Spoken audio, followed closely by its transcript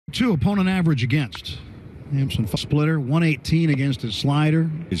Two opponent average against. Hampson splitter, 118 against his slider.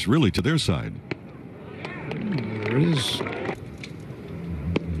 Is really to their side. There it is.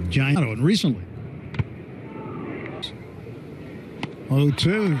 Giant and recently.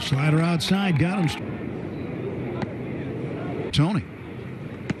 0-2, slider outside, got him. Tony.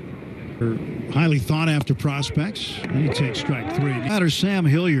 Highly thought after prospects. And he takes strike three. Batter Sam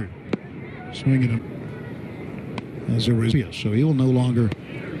Hilliard swinging him as a result. So he will no longer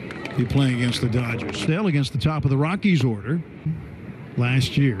be playing against the Dodgers. Still against the top of the Rockies order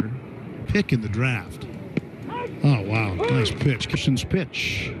last year. Pick in the draft. Oh, wow. Nice pitch. Kishin's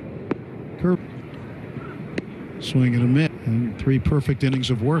pitch. Curve. Swing and a miss. And 3 perfect innings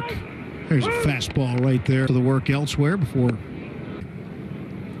of work. There's a fastball right there to the work elsewhere before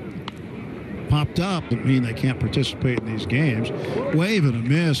popped up. Doesn't mean they can't participate in these games. Wave and a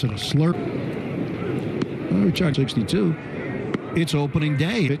miss and a slurp. Oh, charge 62. It's opening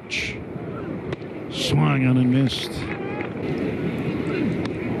day. Pitch. Swung on and missed.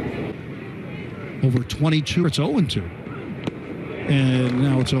 Over 22. It's 0-2. And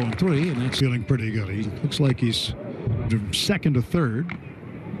now it's 0-3, and that's feeling pretty good. He looks like he's from second to third.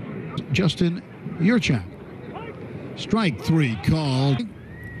 Justin Yurchak. Strike 3 called.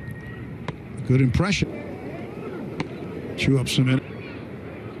 Good impression. Chew up some in.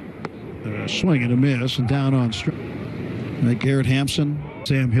 Swing and a miss, and down on strike. Garrett Hampson,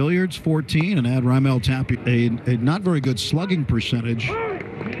 Sam Hilliard's 14, and add Raimel Tapia. A not very good slugging percentage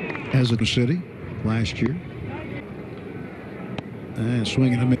as a city last year. And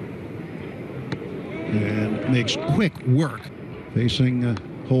swing and a miss. And makes quick work. Facing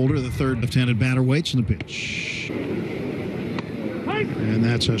Holder, the third left-handed batter, waits in the pitch. And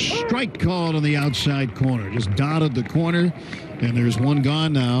that's a strike called on the outside corner. Just dotted the corner, and there's one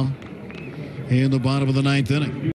gone now in the bottom of the 9th inning.